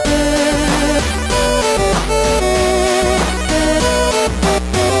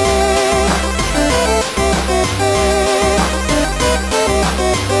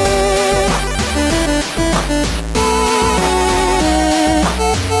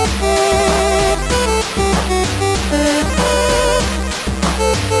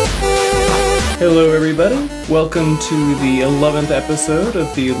Hello everybody, welcome to the 11th episode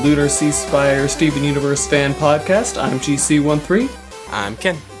of the Lunar Ceasefire Steven Universe Fan Podcast. I'm GC13. I'm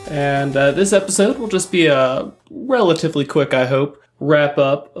Ken. And this episode will just be a relatively quick, I hope,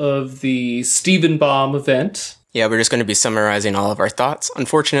 wrap-up of the Steven Bomb event. Yeah, we're just going to be summarizing all of our thoughts.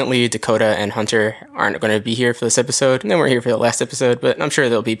 Unfortunately, Dakota and Hunter aren't going to be here for this episode, and they weren't here for the last episode, but I'm sure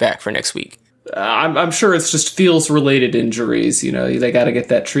they'll be back for next week. I'm sure it's just feels-related injuries, you know, they gotta get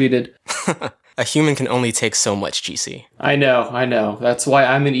that treated. A human can only take so much, GC. I know. That's why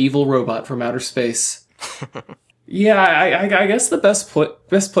I'm an evil robot from outer space. Yeah, I guess the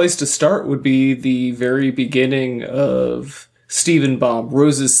best place to start would be the very beginning of Steven Bomb,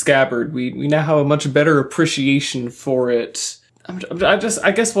 Rose's Scabbard. We now have a much better appreciation for it. I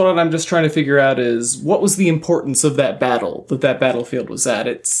guess what I'm just trying to figure out is what was the importance of that battle that battlefield was at.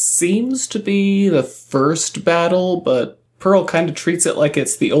 It seems to be the first battle, but Pearl kind of treats it like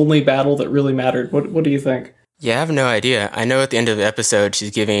it's the only battle that really mattered. What do you think? Yeah, I have no idea. I know at the end of the episode,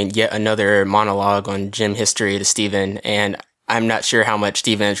 she's giving yet another monologue on gym history to Steven, and I'm not sure how much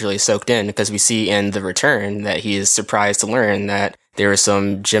Steven is really soaked in, because we see in The Return that he is surprised to learn that there was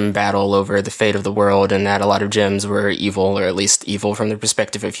some gym battle over the fate of the world and that a lot of gyms were evil, or at least evil from the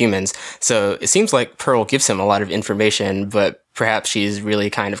perspective of humans. So it seems like Pearl gives him a lot of information, but perhaps she's really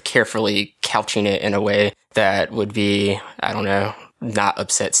kind of carefully couching it in a way that would be, I don't know, not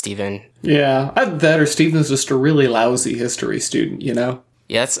upset Steven. Yeah, either that or Steven's just a really lousy history student, you know?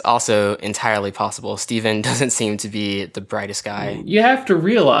 Yeah, it's also entirely possible. Steven doesn't seem to be the brightest guy. You have to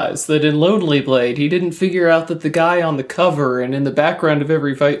realize that in Lonely Blade, he didn't figure out that the guy on the cover and in the background of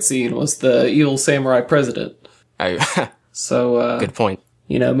every fight scene was the evil samurai president. So, good point.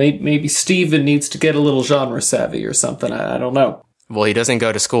 You know, maybe Steven needs to get a little genre savvy or something. I don't know. Well, he doesn't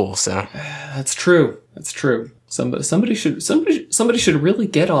go to school, so. That's true. Somebody should really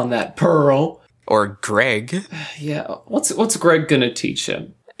get on that, Pearl. Or Greg. Yeah, what's Greg gonna teach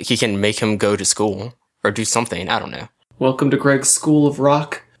him? He can make him go to school. Or do something, I don't know. Welcome to Greg's School of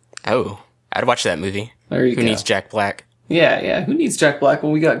Rock. Oh, I'd watch that movie. There you go. Who needs Jack Black? Yeah, who needs Jack Black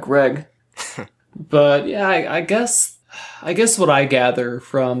when we got Greg? But yeah, I guess what I gather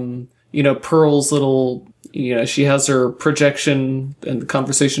from, you know, Pearl's little, you know, she has her projection and the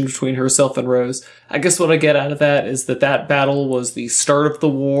conversation between herself and Rose. I guess what I get out of that is that battle was the start of the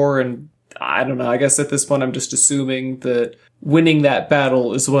war, and I don't know, I guess at this point I'm just assuming that winning that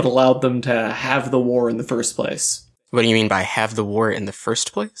battle is what allowed them to have the war in the first place. What do you mean by have the war in the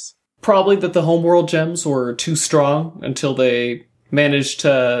first place? Probably that the homeworld gems were too strong until they managed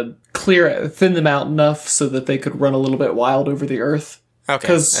to thin them out enough so that they could run a little bit wild over the Earth.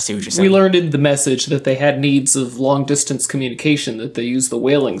 Okay, I see what you're saying. We learned in the message that they had needs of long-distance communication that they use the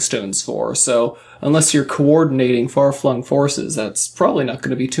Wailing Stones for, so unless you're coordinating far-flung forces, that's probably not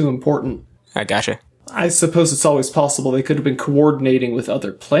going to be too important. I gotcha. I suppose it's always possible they could have been coordinating with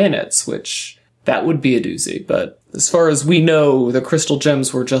other planets, which that would be a doozy, but as far as we know, the crystal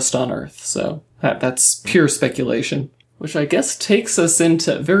gems were just on Earth, so that's pure speculation. Which I guess takes us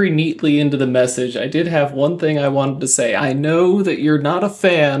very neatly into the message. I did have one thing I wanted to say. I know that you're not a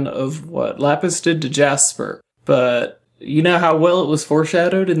fan of what Lapis did to Jasper, but you know how well it was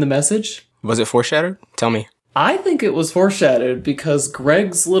foreshadowed in the message? Was it foreshadowed? Tell me. I think it was foreshadowed because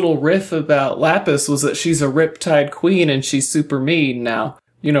Greg's little riff about Lapis was that she's a riptide queen and she's super mean. Now,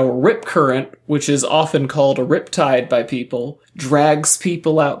 you know, rip current, which is often called a riptide by people, drags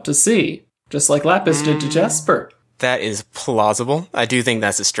people out to sea, just like Lapis did to Jasper. That is plausible. I do think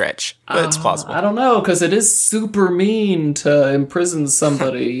that's a stretch, but it's plausible. I don't know, because it is super mean to imprison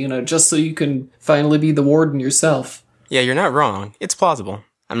somebody, you know, just so you can finally be the warden yourself. Yeah, you're not wrong. It's plausible.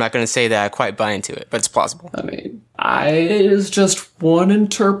 I'm not going to say that I quite buy into it, but it's plausible. I mean, it is just one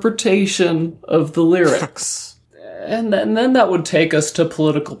interpretation of the lyrics. and then that would take us to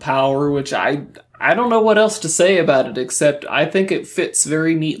political power, which I don't know what else to say about it, except I think it fits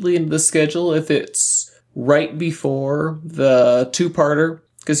very neatly into the schedule if it's right before the two-parter,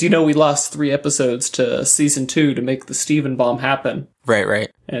 because, you know, we lost 3 episodes to season 2 to make the Steven Bomb happen. Right.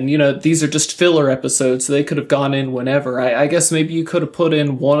 And, you know, these are just filler episodes, so they could have gone in whenever. I guess maybe you could have put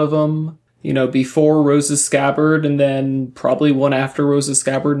in one of them, you know, before Rose's Scabbard, and then probably one after Rose's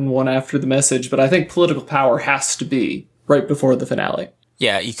Scabbard and one after the message, but I think political power has to be right before the finale.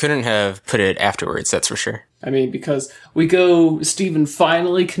 Yeah, you couldn't have put it afterwards, that's for sure. I mean, because Steven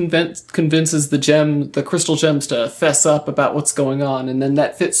finally convinces the crystal gems to fess up about what's going on, and then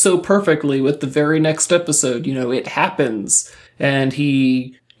that fits so perfectly with the very next episode. You know, it happens, and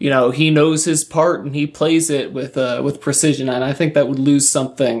he knows his part, and he plays it with precision, and I think that would lose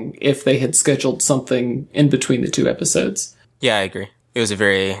something if they had scheduled something in between the 2 episodes. Yeah, I agree. It's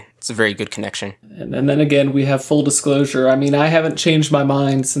a a very good connection. And then again, we have full disclosure. I mean, I haven't changed my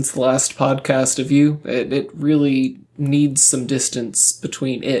mind since the last podcast of you. It really needs some distance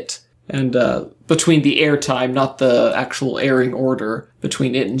between it and between the airtime, not the actual airing order,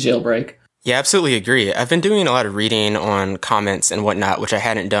 between it and Jailbreak. Yeah, absolutely agree. I've been doing a lot of reading on comments and whatnot, which I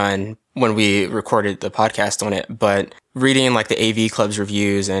hadn't done when we recorded the podcast on it, but reading like the AV Club's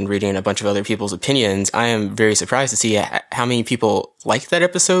reviews and reading a bunch of other people's opinions, I am very surprised to see how many people liked that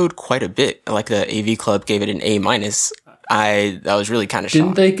episode quite a bit. Like the AV Club gave it an A-. I was really kind of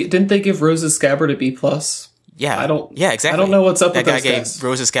shocked. Didn't they give Rose's Scabbard a B+? Yeah. Yeah, exactly. I don't know what's up that with those guys. That guy gave guys.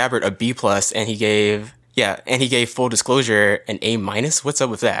 Rose's Scabbard a B+, and he gave full disclosure an A-. What's up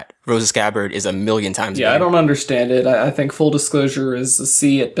with that? Rose's Scabbard is a million times better. I don't understand it. I think full disclosure is a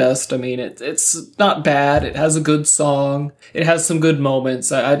C at best. I mean, it's not bad. It has a good song. It has some good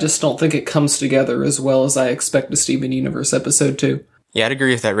moments. I just don't think it comes together as well as I expect a Steven Universe episode to. Yeah, I'd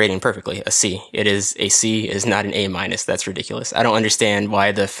agree with that rating perfectly. A C. It is a C, it is not an A-. That's ridiculous. I don't understand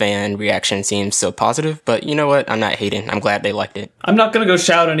why the fan reaction seems so positive, but you know what? I'm not hating. I'm glad they liked it. I'm not going to go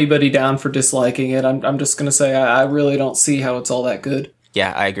shout anybody down for disliking it. I'm just going to say I really don't see how it's all that good.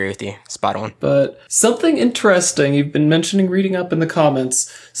 Yeah, I agree with you. Spot on. But something interesting, you've been mentioning reading up in the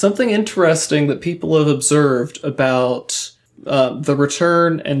comments, something interesting that people have observed about The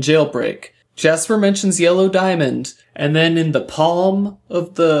Return and Jailbreak. Jasper mentions Yellow Diamond, and then in the palm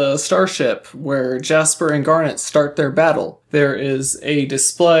of the starship, where Jasper and Garnet start their battle, there is a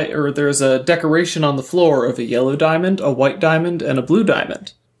display, or there's a decoration on the floor of a yellow diamond, a white diamond, and a blue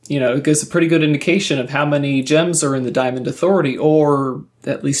diamond. You know, it gives a pretty good indication of how many gems are in the Diamond Authority, or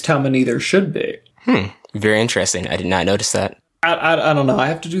at least how many there should be. Very interesting. I did not notice that. I don't know. I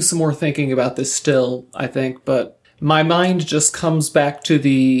have to do some more thinking about this still, I think, but my mind just comes back to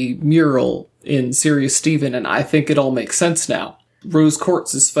the mural in Sirius Steven, and I think it all makes sense now. Rose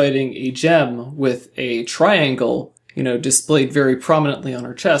Quartz is fighting a gem with a triangle, displayed very prominently on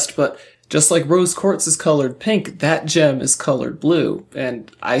her chest, but just like Rose Quartz is colored pink, that gem is colored blue,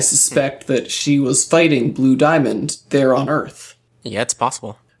 and I suspect that she was fighting Blue Diamond there on Earth. Yeah, it's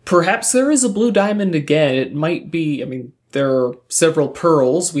possible. Perhaps there is a Blue Diamond again. It might be, there are several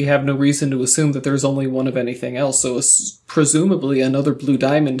pearls. We have no reason to assume that there's only one of anything else, so presumably another Blue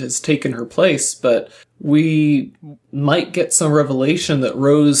Diamond has taken her place, but we might get some revelation that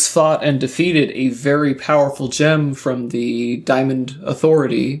Rose fought and defeated a very powerful gem from the Diamond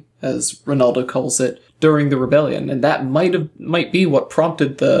Authority, as Ronaldo calls it, during the rebellion, and that might be what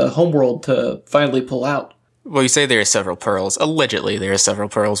prompted the homeworld to finally pull out. Well, you say there are several pearls. Allegedly, there are several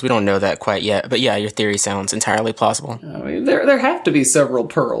pearls. We don't know that quite yet. But yeah, your theory sounds entirely plausible. There have to be several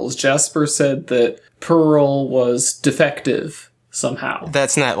pearls. Jasper said that Pearl was defective somehow.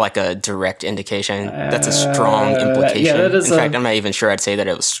 That's not like a direct indication. That's a strong implication. That is In fact, I'm not even sure I'd say that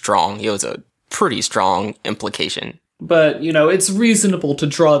it was strong. It was a pretty strong implication. But, it's reasonable to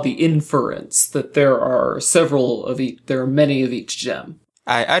draw the inference that there are several of each, there are many of each gem.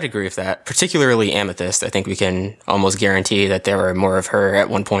 I'd agree with that. Particularly Amethyst. I think we can almost guarantee that there were more of her at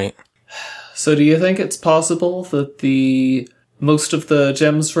one point. So do you think it's possible that most of the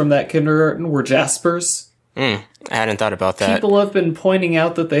gems from that kindergarten were Jasper's? I hadn't thought about that. People have been pointing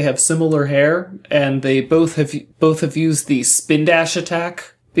out that they have similar hair, and they both have used the spin dash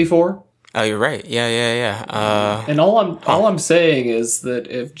attack before. Oh, you're right. Yeah. And all I'm saying is that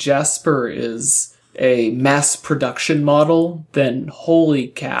if Jasper is a mass production model, then holy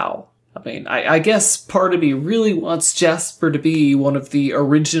cow. I guess part of me really wants Jasper to be one of the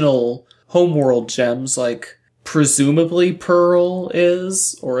original Homeworld gems, like presumably Pearl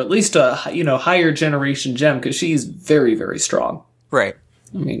is, or at least a higher generation gem, because she's very, very strong. Right.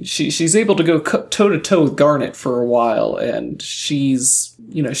 She's able to go toe to toe with Garnet for a while, and she's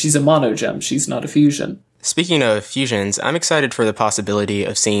a mono gem. She's not a fusion. Speaking of fusions, I'm excited for the possibility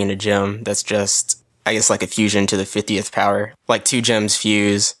of seeing a gem that's just, I guess, like a fusion to the 50th power. Like two gems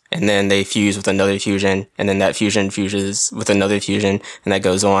fuse, and then they fuse with another fusion, and then that fusion fuses with another fusion, and that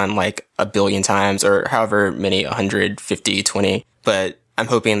goes on like a billion times, or however many, 150, 20. But I'm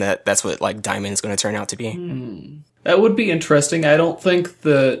hoping that that's what like Diamond's going to turn out to be. That would be interesting. I don't think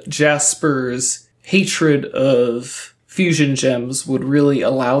that Jasper's hatred of fusion gems would really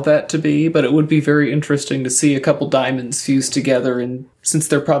allow that to be, but it would be very interesting to see a couple diamonds fused together, and since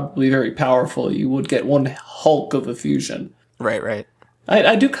they're probably very powerful, you would get one hulk of a fusion. Right.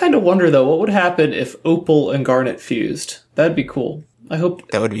 I do kind of wonder, though, what would happen if Opal and Garnet fused? That'd be cool. I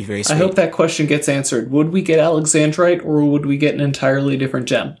hope that would be very sweet. I hope that question gets answered. Would we get Alexandrite, or would we get an entirely different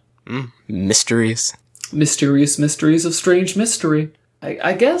gem? Mysteries. Mysterious mysteries of strange mystery.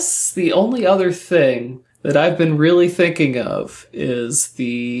 I guess the only other thing that I've been really thinking of is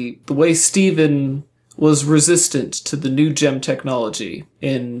the way Steven was resistant to the new gem technology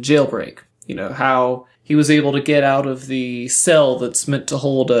in Jailbreak. You know, how he was able to get out of the cell that's meant to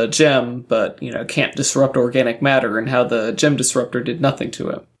hold a gem, but, you know, can't disrupt organic matter, and how the gem disruptor did nothing to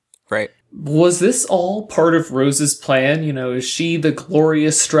him. Right. Was this all part of Rose's plan? You know, is she the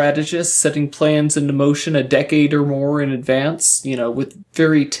glorious strategist setting plans into motion a decade or more in advance, you know, with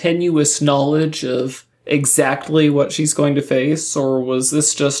very tenuous knowledge of exactly what she's going to face? Or was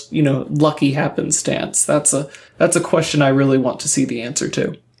this just, you know, lucky happenstance? That's a question I really want to see the answer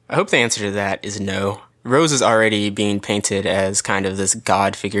to. I hope the answer to that is no. Rose is already being painted as kind of this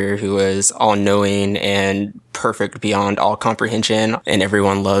god figure who is all-knowing and perfect beyond all comprehension, and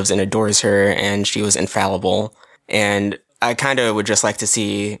everyone loves and adores her, and she was infallible. And I kind of would just like to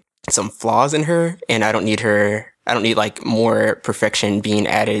see some flaws in her, and I don't need like more perfection being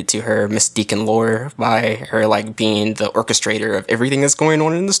added to her mystique and lore by her like being the orchestrator of everything that's going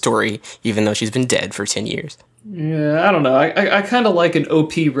on in the story, even though she's been dead for 10 years. Yeah, I don't know. I kind of like an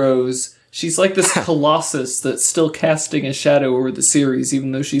OP Rose. She's like this colossus that's still casting a shadow over the series,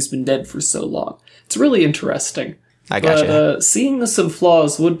 even though she's been dead for so long. It's really interesting. I gotcha. But seeing some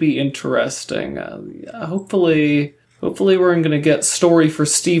flaws would be interesting. Hopefully we're going to get story for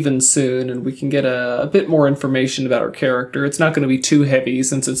Steven soon, and we can get a bit more information about her character. It's not going to be too heavy,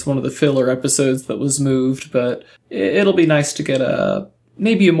 since it's one of the filler episodes that was moved, but it'll be nice to get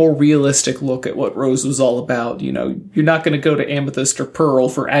maybe a more realistic look at what Rose was all about. You know, you're not going to go to Amethyst or Pearl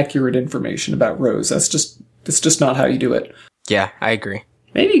for accurate information about Rose. That's just not how you do it. Yeah, I agree.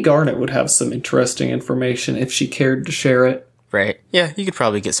 Maybe Garnet would have some interesting information if she cared to share it. Right. Yeah, you could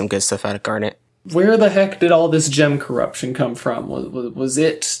probably get some good stuff out of Garnet. Where the heck did all this gem corruption come from? Was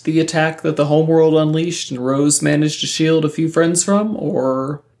it the attack that the homeworld unleashed and Rose managed to shield a few friends from?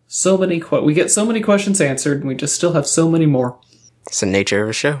 Or so many we get so many questions answered, and we just still have so many more. It's the nature of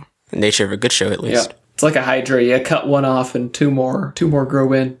a show. The nature of a good show, at least. Yeah. It's like a Hydra. You cut one off and two more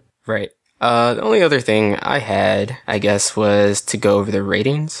grow in. Right. The only other thing I had, I guess, was to go over the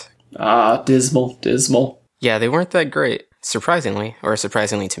ratings. Dismal. Yeah, they weren't that great, surprisingly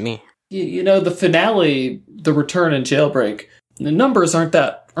to me. You know, the finale, The Return and Jailbreak, the numbers aren't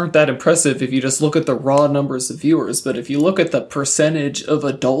that impressive if you just look at the raw numbers of viewers, but if you look at the percentage of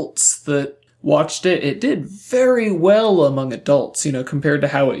adults that watched it, it did very well among adults, you know, compared to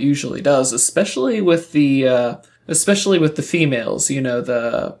how it usually does, especially with the females, you know,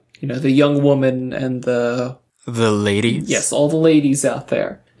 the young woman and the ladies. Yes, all the ladies out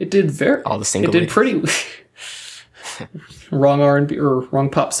there. It did all the single. It did pretty. Wrong R&B or wrong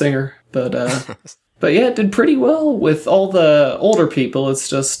pop singer, but yeah, it did pretty well with all the older people. It's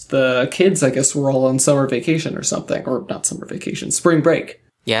just the kids, I guess, were all on summer vacation or something, or not summer vacation, spring break.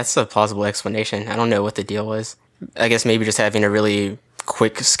 Yeah, it's a plausible explanation. I don't know what the deal was. I guess maybe just having a really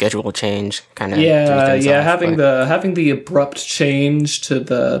quick schedule change kind of. Having the abrupt change to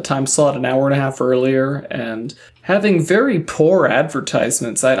the time slot an hour and a half earlier, and having very poor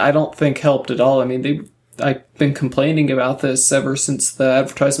advertisements, I don't think helped at all. I mean, I've been complaining about this ever since the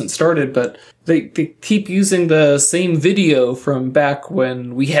advertisement started, but they keep using the same video from back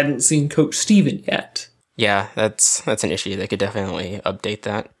when we hadn't seen Coach Steven yet. Yeah, that's an issue. They could definitely update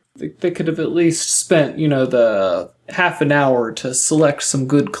that. They could have at least spent, you know, the half an hour to select some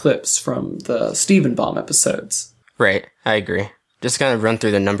good clips from the Steven Bomb episodes. Right, I agree. Just kind of run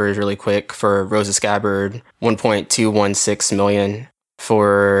through the numbers really quick. For Rosa Scabbard, 1.216 million.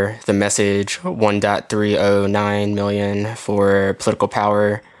 For The Message, 1.309 million. For Political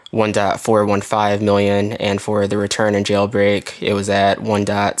Power, 1.415 million. And for The Return and Jailbreak, it was at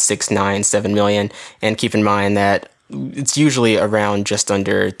 1.697 million. And keep in mind that it's usually around just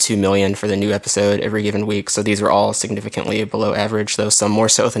under 2 million for the new episode every given week. So these were all significantly below average, though some more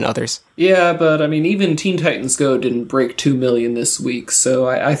so than others. Yeah, but I mean, even Teen Titans Go didn't break 2 million this week. So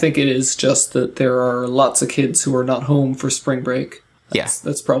I think it is just that there are lots of kids who are not home for spring break.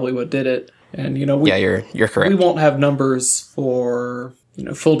 That's probably what did it. And, you know, you're correct. We won't have numbers for, you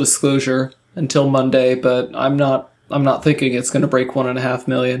know, Full Disclosure until Monday, but I'm not thinking it's going to break 1.5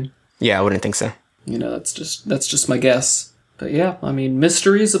 million. Yeah, I wouldn't think so. You know, that's just my guess. But yeah, I mean,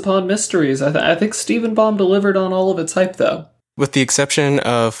 mysteries upon mysteries. I think Steven Bomb delivered on all of its hype, though. With the exception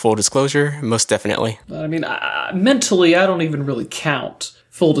of Full Disclosure, most definitely. I mean, mentally, I don't even really count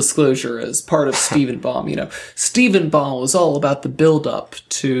Full Disclosure as part of Steven Bomb. You know, Steven Bomb was all about the build-up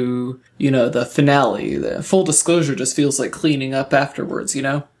to, you know, the finale. The Full Disclosure just feels like cleaning up afterwards, you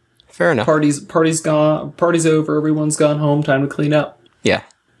know? Fair enough. Party's gone, party's over, everyone's gone home, time to clean up. Yeah.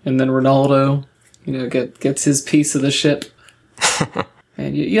 And then Ronaldo, you know, gets his piece of the ship. And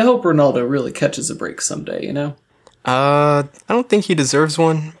mean, you hope Ronaldo really catches a break someday, you know? I don't think he deserves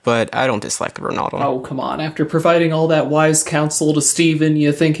one, but I don't dislike Ronaldo. Oh, come on. After providing all that wise counsel to Steven,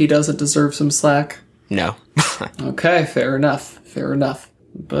 you think he doesn't deserve some slack? No. Okay, fair enough. Fair enough.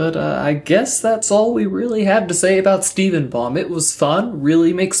 But I guess that's all we really have to say about Steven Baum. It was fun.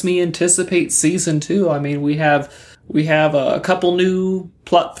 Really makes me anticipate season 2. I mean, we have a couple new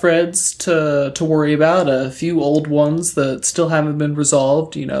plot threads to worry about, a few old ones that still haven't been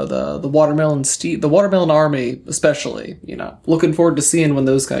resolved. You know, the Watermelon Army, especially. You know, looking forward to seeing when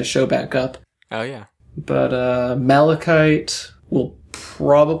those guys show back up. Oh yeah. But Malachite will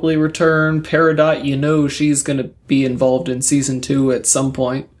probably return. Peridot, you know, she's gonna be involved in season 2 at some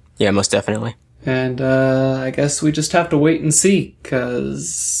point. Yeah, most definitely. And I guess we just have to wait and see,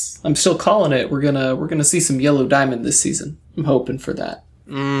 because I'm still calling it. We're gonna see some Yellow Diamond this season. I'm hoping for that.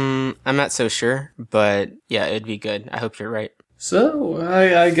 I'm not so sure, but yeah, it'd be good. I hope you're right. So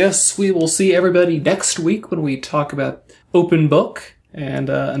I guess we will see everybody next week when we talk about Open Book. And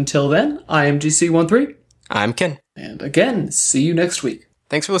until then, I am GC13. I'm Ken. And again, see you next week.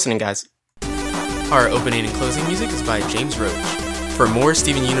 Thanks for listening, guys. Our opening and closing music is by James Roach. For more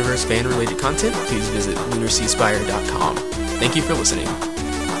Steven Universe fan-related content, please visit LunarSeaSpire.com. Thank you for listening.